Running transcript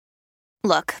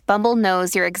Look, Bumble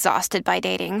knows you're exhausted by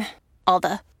dating. All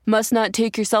the must not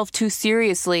take yourself too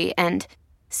seriously and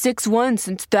 6'1"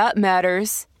 since that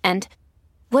matters. And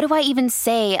what do I even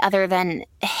say other than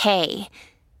hey?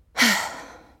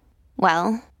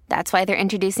 Well, that's why they're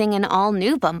introducing an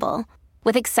all-new Bumble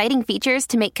with exciting features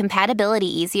to make compatibility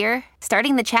easier,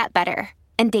 starting the chat better,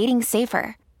 and dating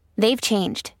safer. They've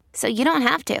changed, so you don't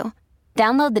have to.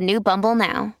 Download the new Bumble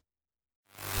now.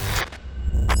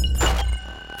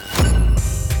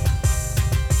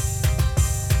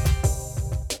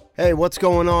 Hey, what's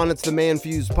going on? It's the Man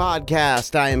Fused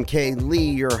Podcast. I am Kay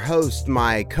Lee, your host,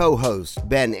 my co-host,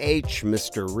 Ben H.,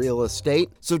 Mr. Real Estate.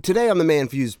 So today on the Man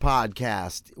Fused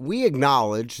Podcast, we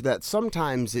acknowledge that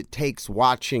sometimes it takes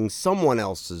watching someone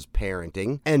else's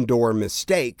parenting and or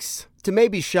mistakes to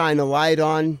maybe shine a light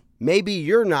on maybe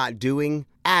you're not doing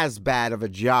as bad of a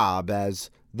job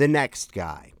as the next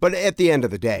guy. But at the end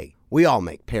of the day, we all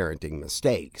make parenting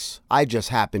mistakes. I just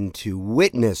happened to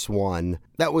witness one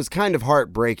that was kind of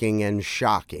heartbreaking and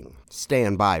shocking.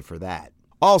 Stand by for that.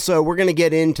 Also, we're going to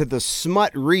get into the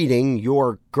smut reading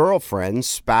your girlfriend,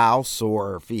 spouse,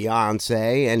 or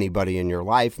fiance, anybody in your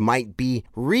life, might be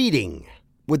reading.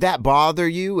 Would that bother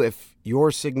you if your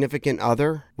significant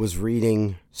other was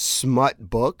reading smut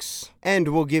books? And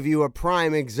we'll give you a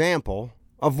prime example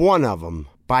of one of them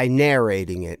by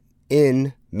narrating it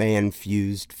in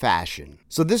man-fused fashion.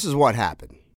 So this is what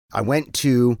happened. I went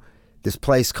to this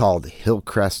place called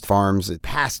Hillcrest Farms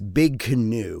past Big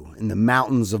Canoe in the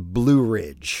mountains of Blue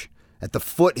Ridge at the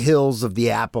foothills of the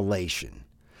Appalachian.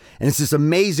 And it's this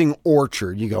amazing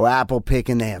orchard. You go apple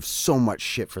picking. They have so much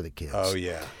shit for the kids. Oh,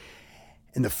 yeah.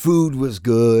 And the food was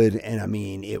good. And I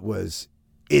mean, it was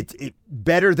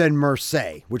better than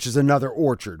Merced, which is another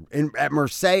orchard. And at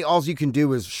Merced, all you can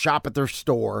do is shop at their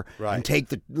store and take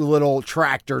the little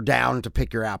tractor down to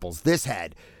pick your apples. This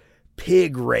had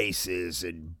pig races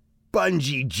and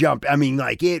bungee jump. I mean,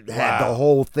 like it had the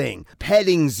whole thing.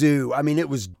 Petting zoo. I mean,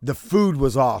 the food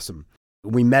was awesome.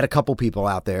 We met a couple people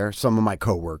out there, some of my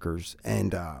coworkers,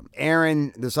 and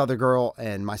Erin, this other girl,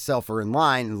 and myself are in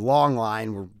line, long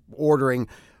line. We're ordering.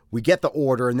 We get the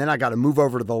order, and then I got to move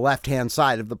over to the left-hand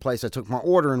side of the place I took my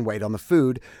order and wait on the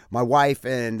food. My wife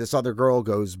and this other girl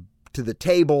goes to the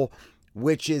table,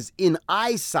 which is in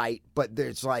eyesight, but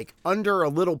there's like under a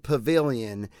little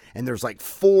pavilion, and there's like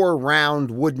 4 round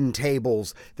wooden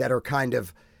tables that are kind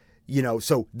of,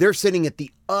 so they're sitting at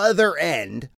the other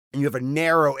end, and you have a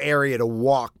narrow area to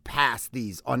walk past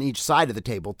these on each side of the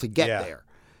table to get there.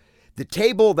 The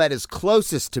table that is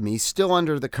closest to me, still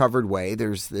under the covered way,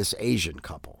 there's this Asian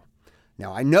couple.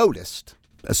 Now, I noticed,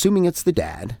 assuming it's the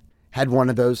dad, had one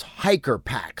of those hiker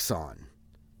packs on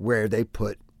where they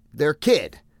put their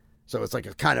kid. So it's like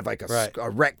a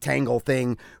rectangle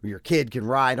thing where your kid can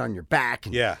ride on your back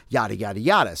and yada, yada,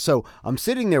 yada. So I'm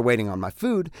sitting there waiting on my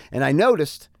food, and I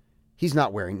noticed he's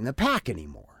not wearing the pack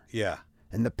anymore. Yeah.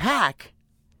 And the pack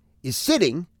is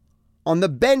sitting on the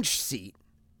bench seat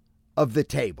of the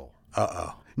table.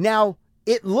 Uh-oh. Now,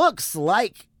 it looks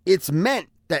like it's meant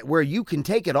that where you can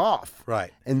take it off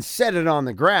and set it on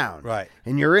the ground. Right.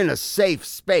 And you're in a safe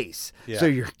space. Yeah. So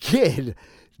your kid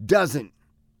doesn't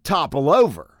topple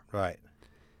over. Right.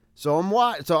 So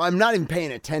I'm not even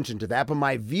paying attention to that, but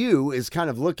my view is kind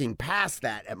of looking past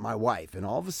that at my wife. And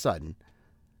all of a sudden,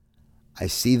 I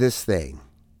see this thing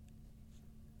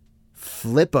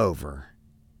flip over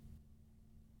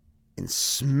and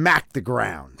smack the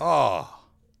ground. Oh.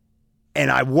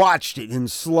 And I watched it in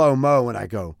slow-mo, and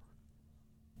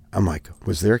I'm like,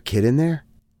 was there a kid in there?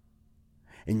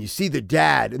 And you see the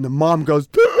dad, and the mom goes,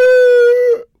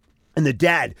 "Pooh!" And the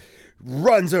dad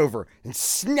runs over and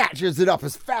snatches it up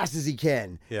as fast as he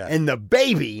can. Yeah. And the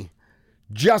baby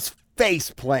just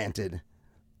face planted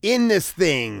in this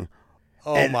thing.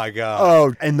 Oh, my God.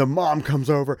 Oh, and the mom comes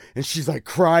over, and she's like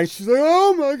crying. She's like,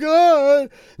 oh, my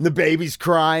God. And the baby's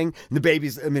crying. And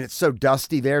it's so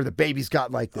dusty there. The baby's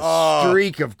got like this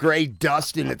streak of gray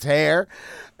dust in its hair.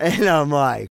 And I'm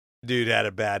like, dude had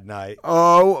a bad night.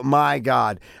 Oh, my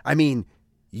God. I mean,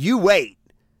 you wait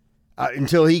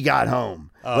until he got home.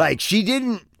 Like, she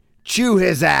didn't chew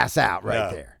his ass out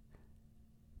there.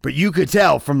 But you could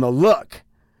tell from the look.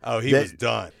 Oh, he was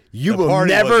done. You will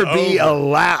never be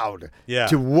allowed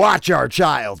to watch our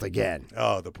child again.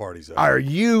 Oh, the party's over. Are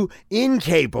you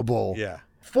incapable? Yeah.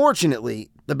 Fortunately,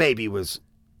 the baby was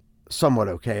somewhat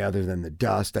okay other than the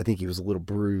dust. I think he was a little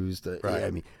bruised. Right.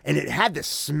 I mean, and it had this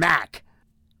smack.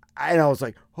 And I was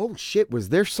like, oh, shit, was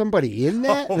there somebody in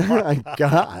that? Oh, my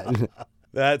God.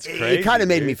 That's crazy. It kind of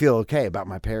made me feel okay about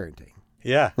my parenting.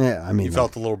 Yeah. Yeah, I mean. You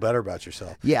felt a little better about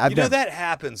yourself. Yeah. That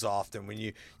happens often when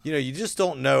you just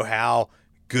don't know how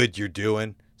good you're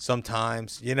doing.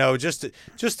 sometimes,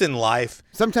 just in life.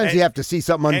 Sometimes you have to see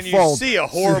something and unfold. You see a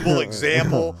horrible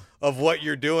example of what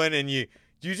you're doing, and you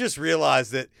just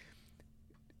realize that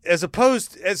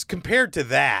as compared to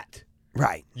that,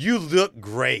 right, you look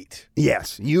great.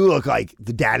 Yes, you look like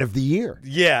the dad of the year.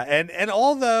 Yeah, and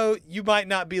although you might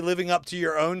not be living up to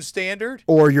your own standard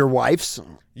or your wife's,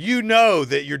 you know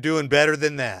that you're doing better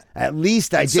than that. At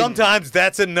least I did. Sometimes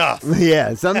that's enough.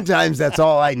 Yeah, sometimes that's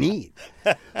all I need.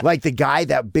 Like the guy,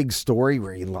 that big story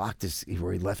where he left his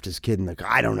kid in the car.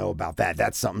 I don't know about that.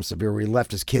 That's something severe. Where he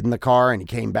left his kid in the car and he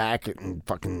came back and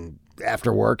fucking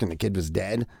after work and the kid was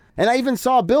dead. And I even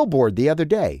saw a billboard the other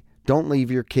day. Don't leave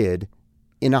your kid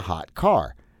in a hot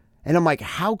car. And I'm like,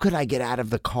 how could I get out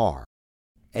of the car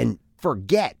and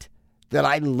forget that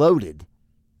I loaded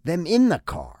them in the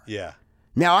car? Yeah.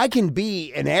 Now, I can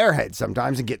be an airhead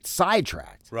sometimes and get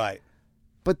sidetracked. Right.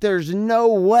 But there's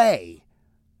no way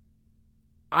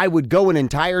I would go an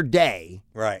entire day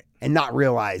right. and not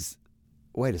realize,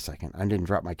 wait a second, I didn't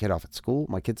drop my kid off at school.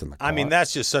 My kid's in the car. I mean,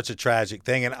 that's just such a tragic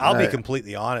thing. And I'll be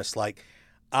completely honest. Like,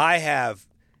 I have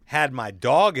had my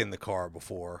dog in the car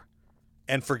before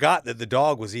and forgot that the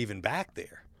dog was even back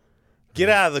there. Get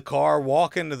out of the car,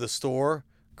 walk into the store,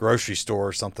 grocery store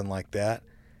or something like that.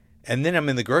 And then I'm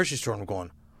in the grocery store and I'm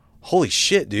going, holy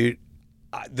shit, dude,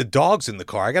 the dog's in the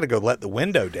car. I got to go let the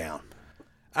window down.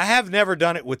 I have never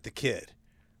done it with the kid,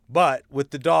 but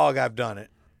with the dog, I've done it.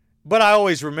 But I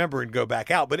always remember and go back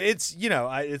out. But it's,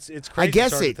 it's crazy. I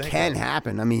guess it can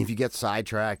happen. I mean, if you get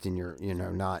sidetracked and you're,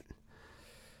 not.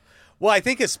 Well, I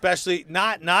think especially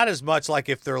not as much like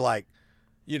if they're like,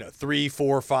 3,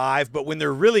 4, 5, but when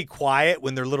they're really quiet,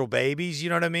 when they're little babies, you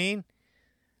know what I mean?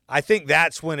 I think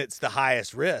that's when it's the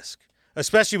highest risk,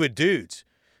 especially with dudes.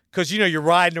 Because, you're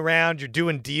riding around, you're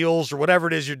doing deals or whatever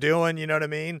it is you're doing, you know what I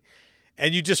mean?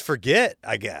 And you just forget,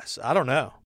 I guess. I don't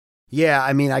know. Yeah,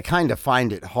 I mean, I kind of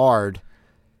find it hard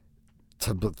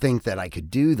to think that I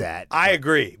could do that. I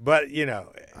agree, but,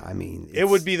 I mean, it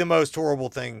would be the most horrible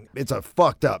thing. It's a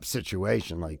fucked up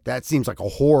situation. Like, that seems like a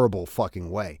horrible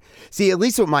fucking way. See, at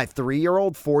least with my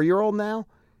 3-year-old, 4-year-old now,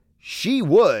 she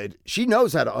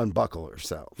knows how to unbuckle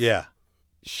herself. Yeah.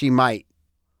 She might.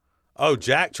 Oh,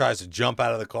 Jack tries to jump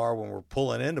out of the car when we're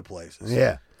pulling into places.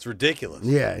 Yeah. It's ridiculous.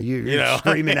 Yeah, you're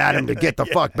screaming at him to get the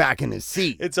fuck back in his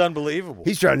seat. It's unbelievable.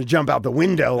 He's trying to jump out the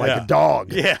window like a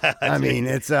dog. Yeah. I mean,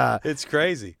 it's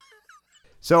crazy.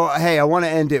 So, hey, I want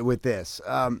to end it with this.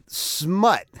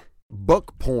 Smut,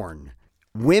 book porn.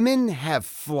 Women have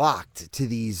flocked to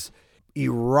these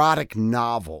erotic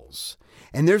novels.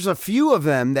 And there's a few of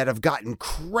them that have gotten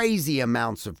crazy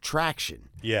amounts of traction.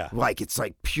 Yeah. Like, it's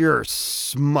like pure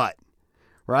smut,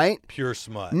 right? Pure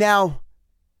smut. Now,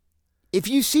 if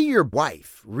you see your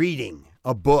wife reading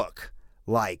a book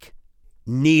like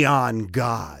Neon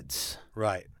Gods,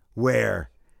 right, where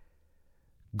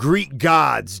Greek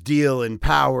gods deal in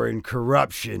power and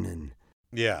corruption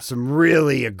and some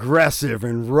really aggressive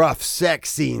and rough sex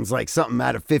scenes like something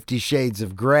out of 50 Shades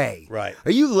of Grey. Right.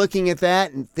 Are you looking at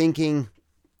that and thinking,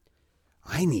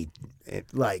 I need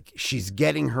it, like she's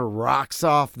getting her rocks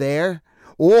off there?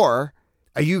 Or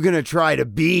are you going to try to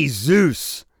be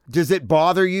Zeus? Does it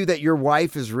bother you that your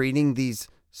wife is reading these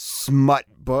smut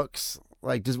books?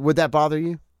 Like, would that bother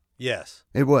you? Yes.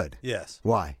 It would? Yes.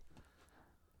 Why?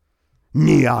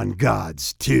 Neon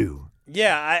Gods 2.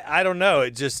 Yeah, I don't know.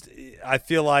 It just, I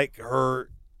feel like her,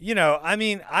 I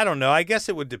mean, I don't know. I guess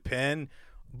it would depend.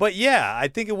 But yeah, I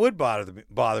think it would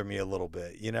bother me a little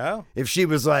bit, If she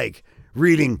was like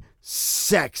reading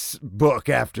sex book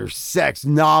after sex,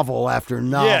 novel after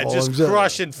novel. Yeah, just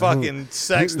crushing fucking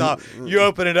sex novel. You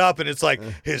open it up and it's like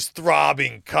his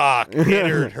throbbing cock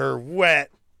entered her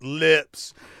wet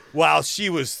lips while she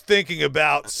was thinking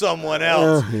about someone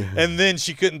else. And then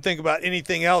she couldn't think about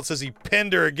anything else as he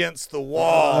pinned her against the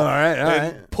wall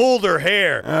and pulled her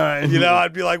hair.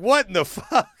 I'd be like, what in the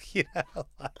fuck?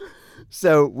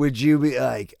 So would you be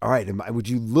like, all right, would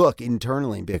you look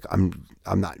internally and be like,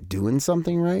 I'm not doing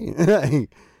something right?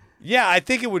 Yeah, I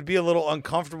think it would be a little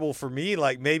uncomfortable for me,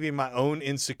 like maybe my own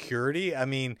insecurity. I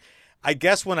mean, I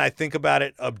guess when I think about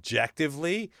it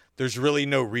objectively, there's really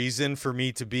no reason for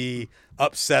me to be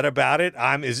upset about it.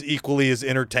 I'm equally as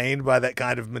entertained by that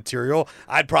kind of material.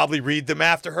 I'd probably read them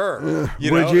after her.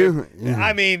 Would you?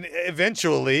 I mean,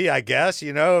 eventually, I guess,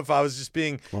 if I was just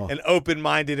being an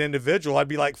open-minded individual, I'd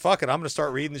be like, fuck it, I'm going to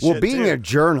start reading the shit. Well, being a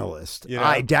journalist,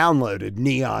 I downloaded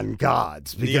Neon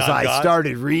Gods because I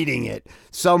started reading it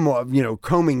somewhat,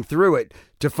 combing through it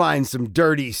to find some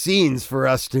dirty scenes for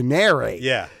us to narrate.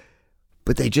 Yeah.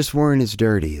 But they just weren't as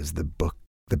dirty as the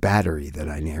Battery that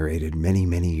I narrated many,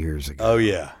 many years ago. Oh,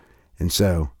 yeah. And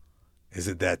so Is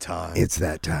it that time? It's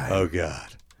that time. Oh,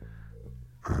 God.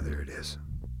 Oh, there it is.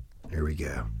 Here we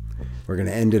go. We're going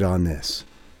to end it on this.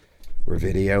 We're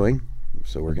videoing,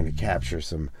 so we're going to capture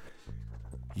some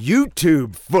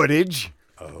YouTube footage.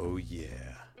 Oh, yeah.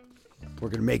 We're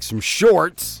going to make some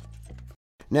shorts.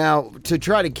 Now, to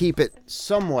try to keep it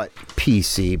somewhat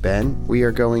PC, Ben, we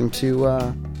are going to,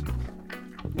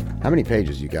 how many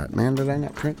pages you got? Man, did I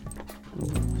not print?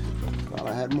 Thought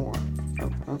I had more.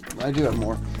 Oh, I do have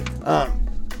more.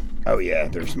 Oh, yeah,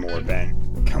 there's more,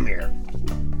 Ben. Come here.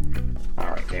 All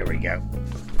right, there we go.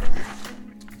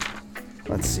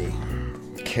 Let's see.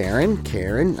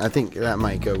 Karen. I think that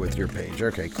might go with your page.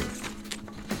 Okay, cool.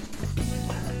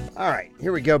 All right,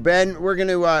 here we go, Ben. We're going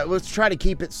to, let's try to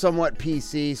keep it somewhat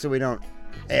PC so we don't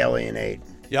alienate.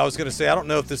 Yeah, I was going to say, I don't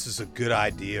know if this is a good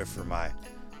idea for my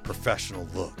professional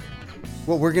look.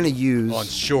 What we're going to use on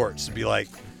shorts to be like,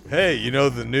 hey, you know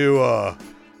the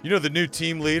new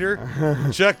team leader?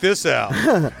 Check this out.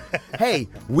 Hey,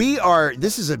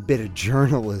 this is a bit of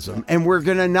journalism, and we're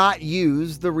going to not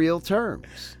use the real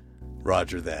terms.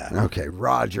 Roger that. Okay,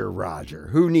 Roger.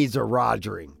 Who needs a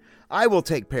rogering? I will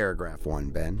take paragraph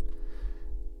 1, Ben.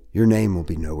 Your name will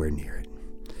be nowhere near it.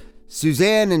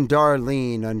 Suzanne and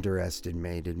Darlene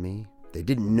underestimated me. They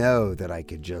didn't know that I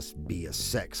could just be as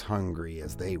sex-hungry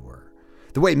as they were.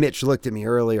 The way Mitch looked at me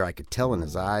earlier, I could tell in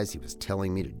his eyes he was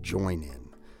telling me to join in.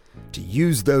 To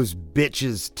use those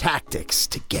bitches' tactics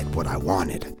to get what I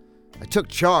wanted. I took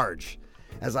charge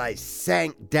as I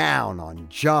sank down on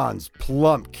John's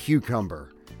plump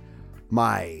cucumber.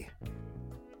 My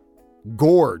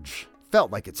gorge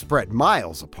felt like it spread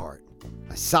miles apart.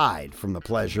 I sighed from the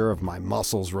pleasure of my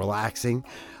muscles relaxing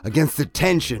against the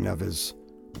tension of his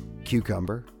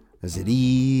cucumber as it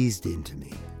eased into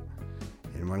me.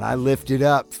 And when I lifted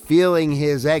up, feeling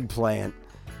his eggplant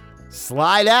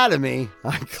slide out of me,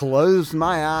 I closed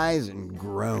my eyes and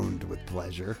groaned with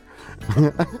pleasure.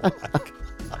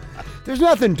 There's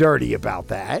nothing dirty about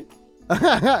that.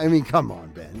 I mean, come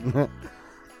on, Ben.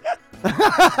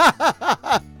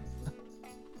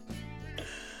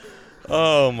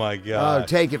 Oh, my God. Oh,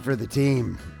 take it for the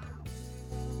team.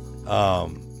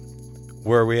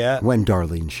 Where are we at? When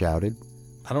Darlene shouted.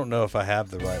 I don't know if I have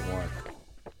the right one.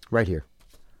 Right here.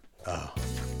 Oh.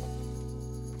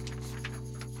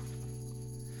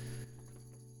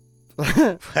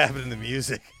 What happened to the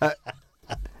music?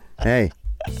 Hey.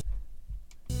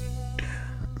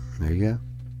 There you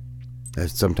go.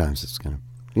 Sometimes it's gonna.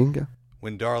 You can go.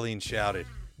 When Darlene shouted,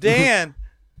 Dan!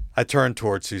 I turned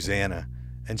toward Susanna,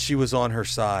 and she was on her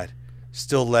side,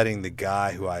 still letting the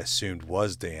guy who I assumed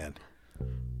was Dan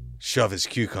shove his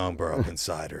cucumber up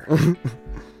inside her.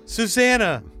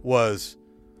 Susanna was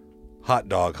hot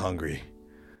dog hungry.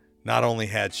 Not only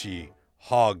had she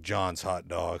hogged John's hot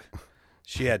dog,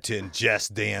 she had to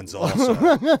ingest Dan's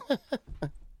also.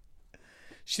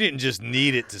 She didn't just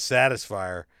need it to satisfy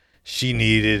her. She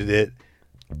needed it.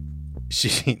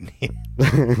 She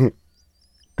needed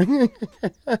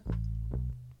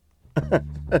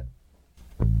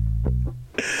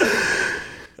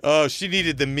Oh, she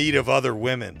needed the meat of other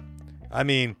women. I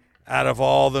mean, out of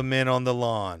all the men on the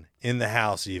lawn, in the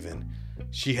house even,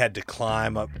 she had to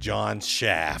climb up John's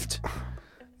shaft.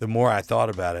 The more I thought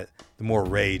about it, the more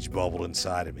rage bubbled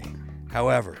inside of me.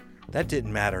 However, that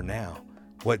didn't matter now.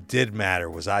 What did matter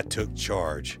was I took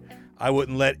charge. I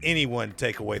wouldn't let anyone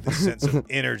take away the sense of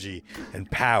energy and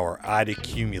power I'd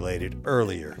accumulated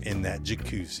earlier in that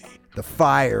jacuzzi. The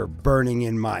fire burning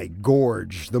in my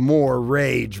gorge, the more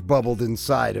rage bubbled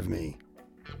inside of me.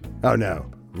 Oh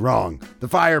no, wrong. The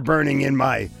fire burning in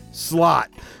my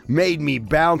slot made me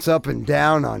bounce up and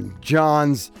down on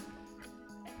John's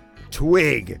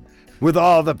twig with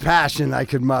all the passion I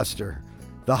could muster.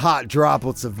 The hot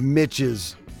droplets of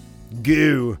Mitch's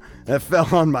goo that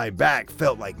fell on my back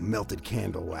felt like melted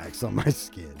candle wax on my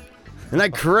skin. And I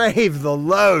craved the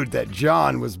load that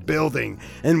John was building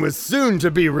and was soon to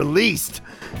be released.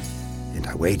 And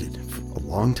I waited for a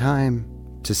long time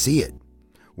to see it.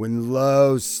 When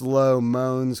low, slow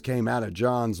moans came out of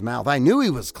John's mouth, I knew he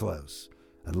was close.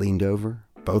 I leaned over,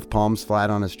 both palms flat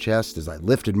on his chest as I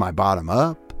lifted my bottom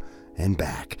up and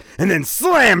back, and then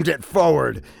slammed it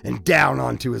forward and down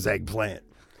onto his eggplant.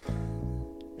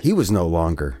 He was no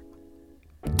longer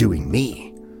doing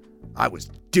me. I was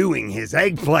doing his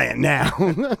eggplant now.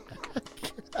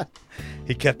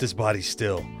 He kept his body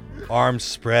still, arms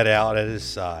spread out at his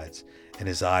sides, and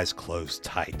his eyes closed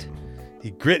tight.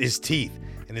 He grit his teeth,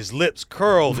 and his lips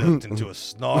curled into a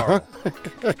snarl.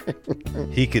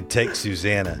 He could take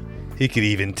Susanna. He could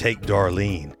even take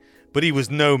Darlene. But he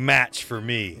was no match for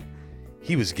me.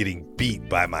 He was getting beat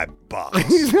by my boss.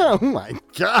 Oh, my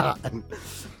God.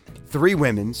 3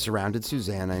 women surrounded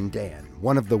Susanna and Dan.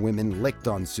 One of the women licked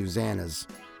on Susanna's,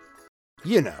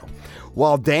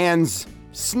 while Dan's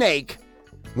snake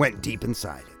went deep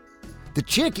inside it. The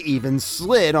chick even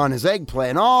slid on his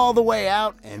eggplant all the way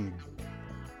out and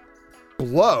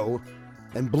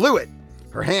blew it,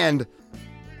 her hand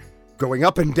going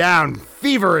up and down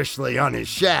feverishly on his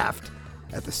shaft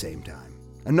at the same time.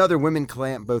 Another woman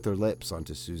clamped both her lips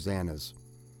onto Susanna's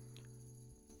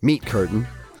meat curtain.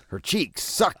 Her cheeks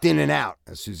sucked in and out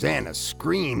as Susanna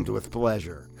screamed with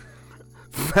pleasure.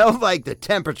 Felt like the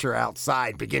temperature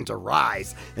outside began to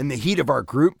rise and the heat of our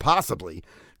group possibly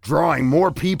drawing more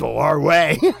people our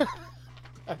way.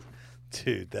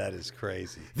 Dude, that is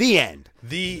crazy. The end.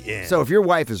 The end. So if your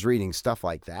wife is reading stuff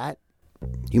like that,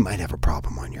 you might have a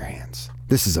problem on your hands.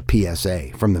 This is a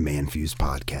PSA from the Man Fused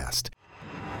podcast.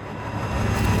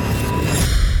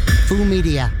 Foo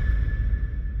Media.